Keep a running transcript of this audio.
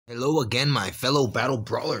Hello again, my fellow battle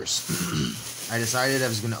brawlers. I decided I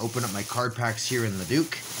was going to open up my card packs here in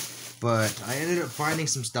Leduc, but I ended up finding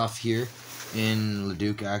some stuff here in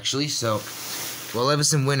Leduc actually. So, well, I was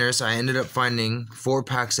some winners. I ended up finding 4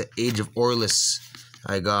 packs of Age of Aurlieus.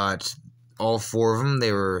 I got all 4 of them.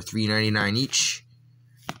 They were $3.99 each.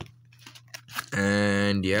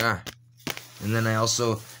 And yeah. And then I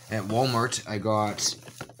also, at Walmart, I got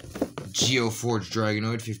Geoforged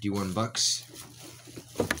Dragonoid, 51 bucks.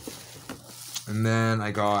 And then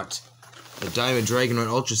I got a Diamond Dragonoid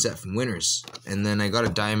Ultra set from Winners. And then I got a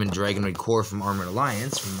Diamond Dragonoid Core from Armored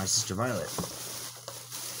Alliance from my sister Violet.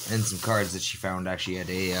 And some cards that she found actually at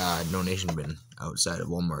a donation bin outside of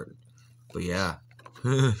Walmart. But yeah,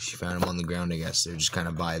 she found them on the ground, I guess. They're just kind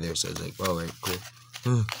of by there, so I was like, oh, right, cool.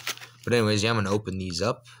 But anyways, yeah, I'm going to open these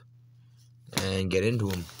up and get into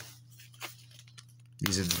them.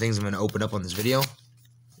 These are the things I'm going to open up on this video.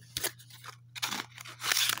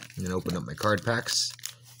 I'm going to open up my card packs.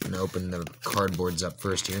 I'm going to open the cardboards up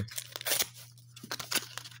first here.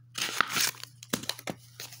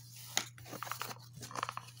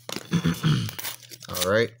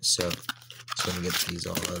 Alright, so just going to get these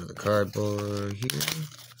all out of the cardboard here.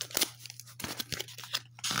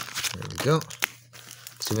 There we go.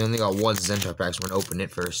 So we only got one Centaur pack, so I'm going to open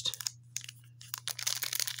it first.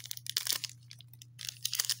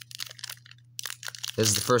 This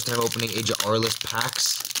is the first time opening Age of Aurlieus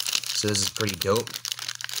packs, so this is pretty dope.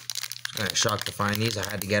 Kind of shocked to find these. I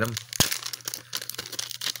had to get them.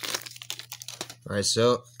 Alright,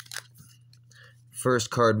 so first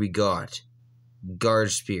card we got Guard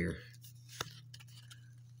Spear.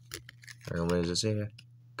 I don't know, what does it say here?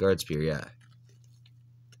 Guard Spear, yeah.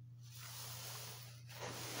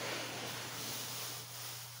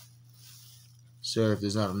 So if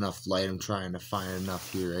there's not enough light, I'm trying to find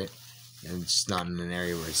enough here, right? And it's not in an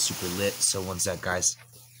area where it's super lit, so once that, guys,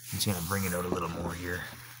 I'm just gonna bring it out a little more here.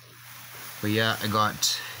 But yeah, I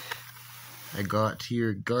got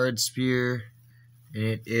here Guard Spear, and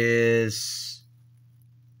it is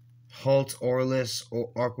Halt Aurlieus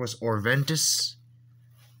Aquas Orventus.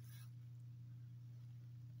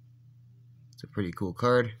 It's a pretty cool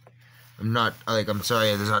card. I'm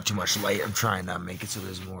sorry, there's not too much light. I'm trying to make it so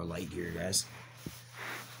there's more light here, guys.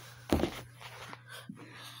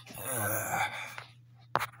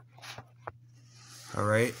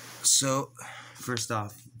 Alright, so first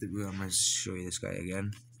off, I'm going to show you this guy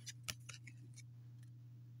again.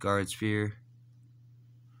 Guard Spear.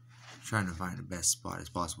 Trying to find the best spot as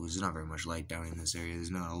possible. There's not very much light down in this area. There's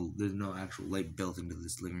no actual light built into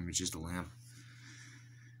this living room. It's just a lamp.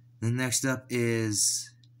 Then next up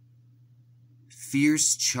is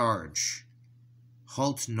Fierce Charge.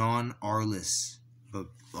 Halt non-Aurlieus, but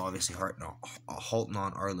obviously Halt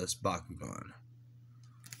non-Aurlieus Bakugan.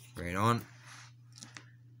 Right on.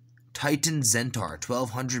 Titan Centaur,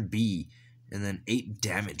 1200B, and then 8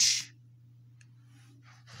 damage.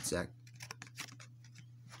 Zach.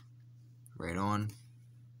 Right on.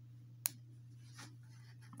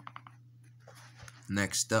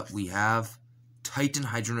 Next up we have Titan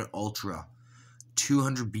Hydronaut Ultra,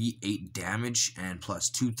 200B, 8 damage, and plus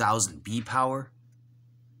 2000 B power.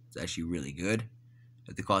 It's actually really good.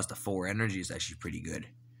 At the cost of 4 energy, it's actually pretty good.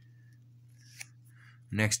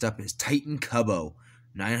 Next up is Titan Cubbo,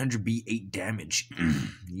 900B, 8 damage.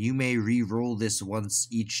 You may re-roll this once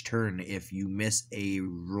each turn if you miss a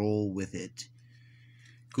roll with it.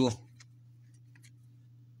 Cool.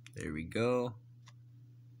 There we go.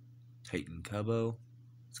 Titan Cubbo.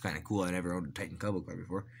 It's kind of cool. I never owned a Titan Cubbo card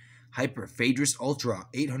before. Hyper Phaedrus Ultra,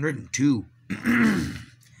 802.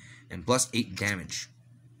 And plus 8 damage.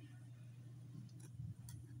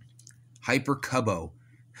 Hyper Cubbo.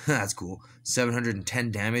 That's cool.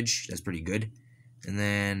 710 damage. That's pretty good. And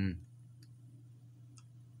then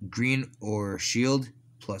Green or Shield,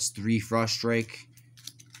 plus 3 Frost Strike.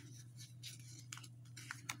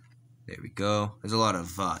 There we go. There's a lot of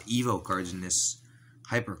Evo cards in this.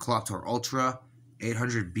 Hyper Clocktor Ultra,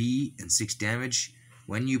 800B and 6 damage.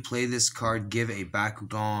 When you play this card, give a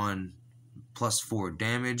Bakugan plus 4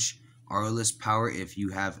 damage. Aurlieus power. If you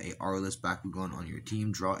have a Aurlieus Bakugan on your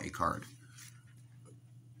team, draw a card.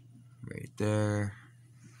 Right there.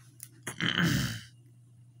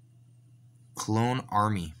 Clone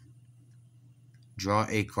Army. Draw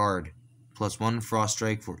a card. Plus 1 Frost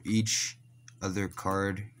Strike for each other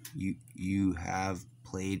card you have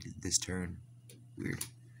played this turn. Weird.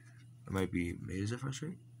 It might be. Is it Frost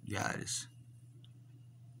Strike? Yeah, it is.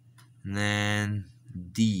 And then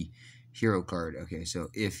D. Hero card. Okay, so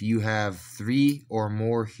if you have 3 or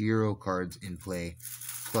more hero cards in play,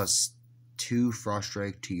 plus 2 Frost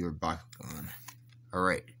Strike to your Bakugan.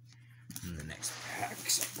 Alright. And the next pack.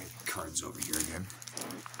 So my cards over here again.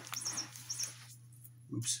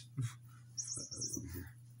 Oops. Over here.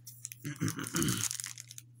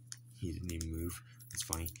 He didn't even move. That's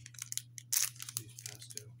funny. He's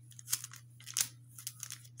passed out.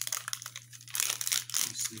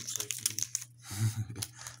 He sleeps like me.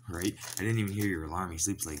 Right? I didn't even hear your alarm. He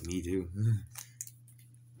sleeps like me too.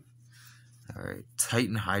 Alright.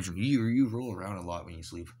 Titan Hydron. You roll around a lot when you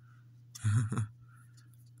sleep.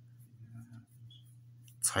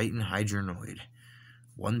 Titan Hydronoid.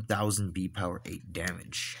 1000 B power 8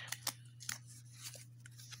 damage.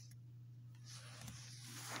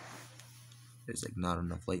 There's like not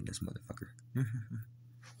enough light in this motherfucker.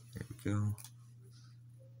 There we go.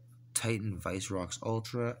 Titan Vicerox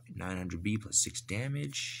Ultra, 900B plus 6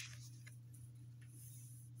 damage.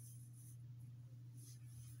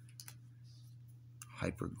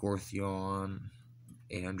 Hyper Gortheon,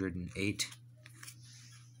 808.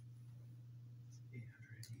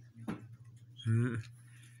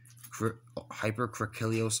 Hyper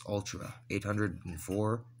Krakelios Ultra,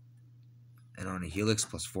 804. And on a Helix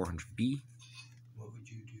plus 400B. What would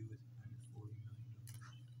you do with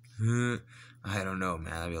 $140 million? I don't know,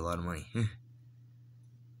 man. That'd be a lot of money.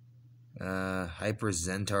 Hyper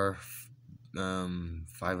Zentar,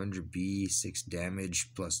 500B, 6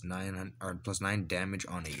 damage plus 9 or plus 9 damage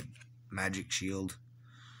on a magic shield.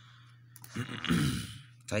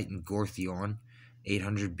 Titan Gortheon,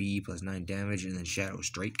 800B plus 9 damage, and then Shadow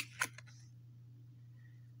Strike.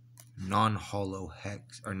 Non-hollow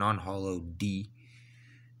Hex or non-hollow D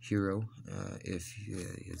hero. If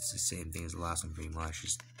it's the same thing as the last one, pretty much,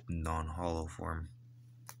 just non-hollow form.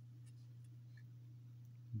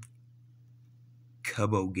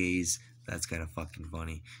 Cubbo Gaze. That's kind of fucking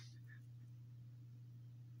funny.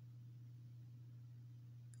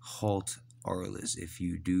 Halt Aurlieus. If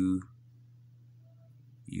you do,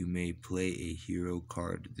 you may play a hero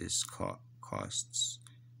card. This costs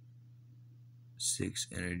 6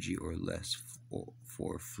 energy or less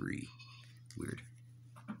for free. Weird.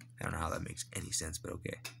 I don't know how that makes any sense, but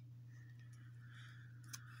okay.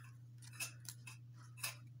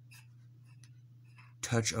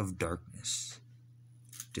 Touch of Darkness.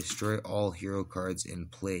 Destroy all hero cards in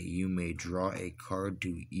play. You may draw a card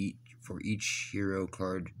for each hero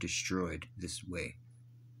card destroyed this way.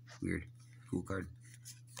 Weird. Cool card.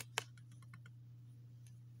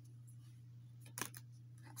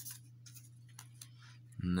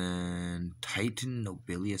 And then Titan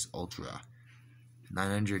Nobilius Ultra.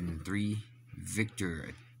 903.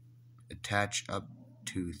 Victor. Attach up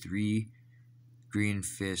to 3 green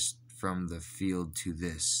fist from the field to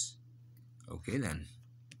this. Okay then.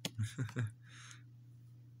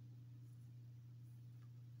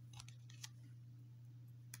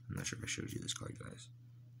 I'm not sure if I showed you this card, guys.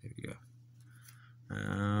 There we go.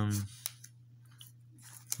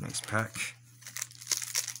 Next pack.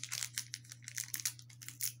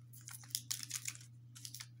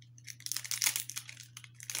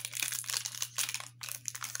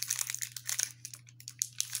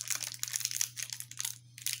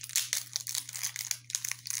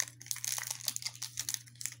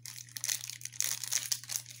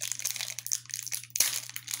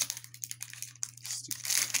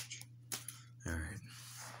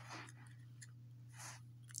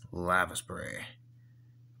 Lava Spray.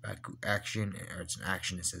 Action, or it's an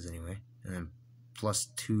action, it says anyway. And then plus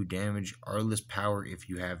 2 damage. Aurlieus power if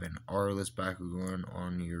you have an Aurlieus bakugan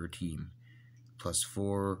on your team. Plus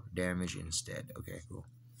 4 damage instead. Okay, cool.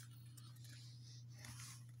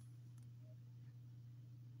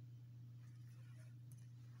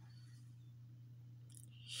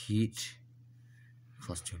 Heat.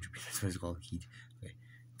 Plus 200B. That's what it's called, heat. Okay.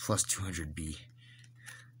 Plus 200B.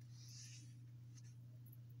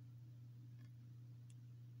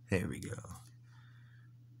 There we go.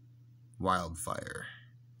 Wildfire.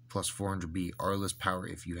 Plus 400B. Aurlieus power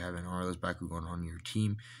if you have an Aurlieus bakugan on your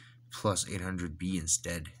team. Plus 800B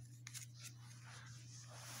instead.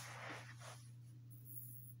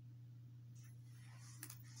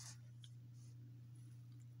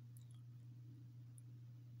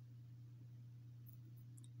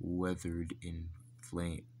 Weathered in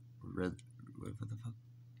Flame. What the fuck?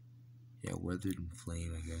 Yeah, Weathered in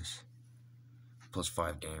Flame, I guess. Plus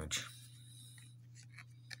 5 damage.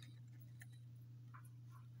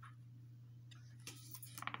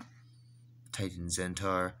 Titan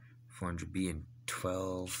Zentar, 400B and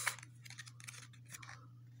 12.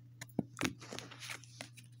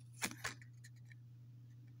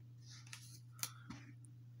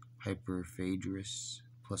 Hyper Phaedrus,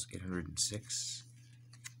 plus 806.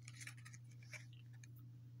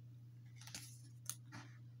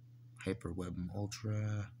 Hyper Web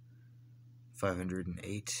Ultra,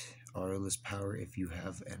 508 aurlieus power if you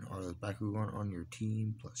have an aurlieus bakugan on your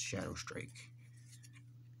team, plus shadow strike.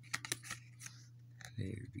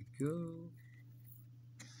 There we go.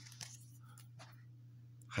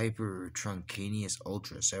 Hyper Truncaneous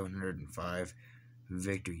Ultra 705.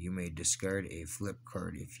 Victor, you may discard a flip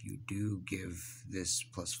card. If you do, give this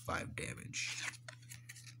plus 5 damage.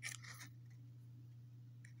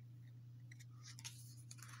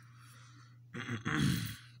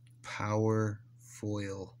 Power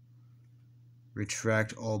Foil.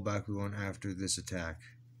 Retract all Bakugan after this attack.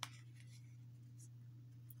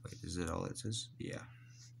 Wait, is that all it says? Yeah.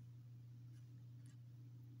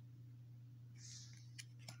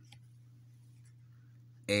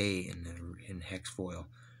 A in hex foil.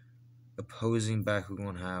 Opposing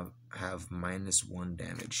Bakugan have -1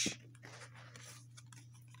 damage.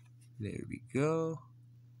 There we go.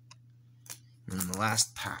 And the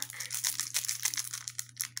last pack.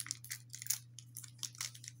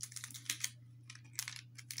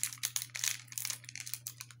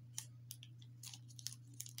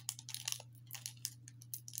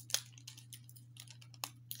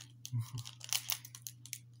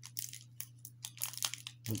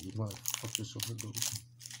 Why the fuck is so hard to open?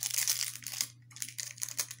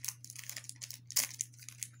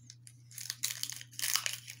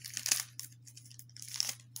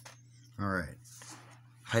 Alright.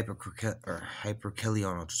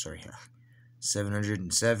 Hyperkelion, sorry, yeah.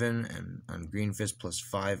 707 and on Green Fist plus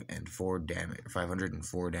 5 and 4 damage.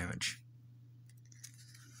 504 damage.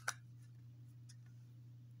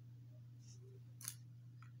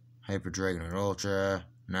 Hyper Dragon Ultra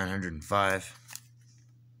 905.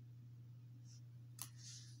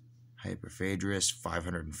 Hyper Phaedrus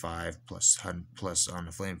 505 plus on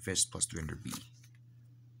the Flame Fist plus 300B.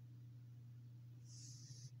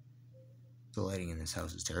 The lighting in this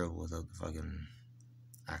house is terrible without the fucking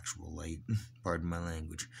actual light. Pardon my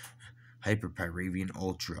language. Hyper Pyravian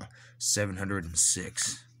Ultra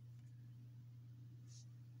 706.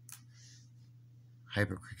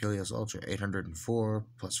 Hyper Krikilios Ultra 804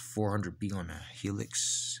 plus 400B on a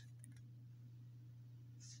Helix.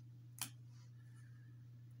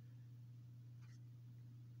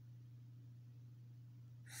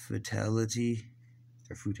 Futility.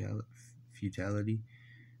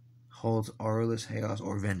 Halt Aurlieus, Chaos,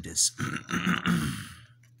 or Ventus.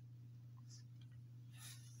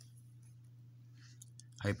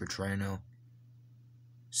 Hyper Trino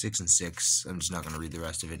 6 and 6. I'm just not gonna read the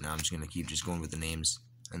rest of it now. I'm just gonna keep going with the names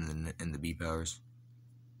and the B powers.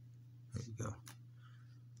 There we go.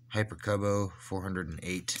 Hyper Cubbo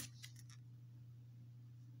 408.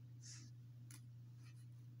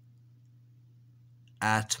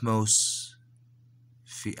 Atmosphere.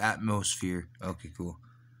 Okay, cool.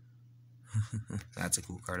 That's a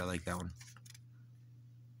cool card. I like that one.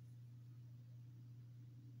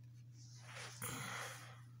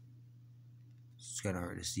 It's kind of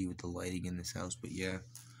hard to see with the lighting in this house, but yeah.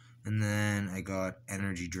 And then I got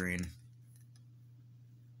Energy Drain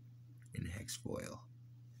in hex foil.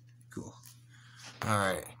 Cool.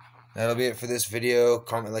 Alright. That'll be it for this video.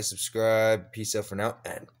 Comment, like, subscribe. Peace out for now.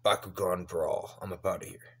 And Bakugan Brawl. I'm out of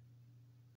here.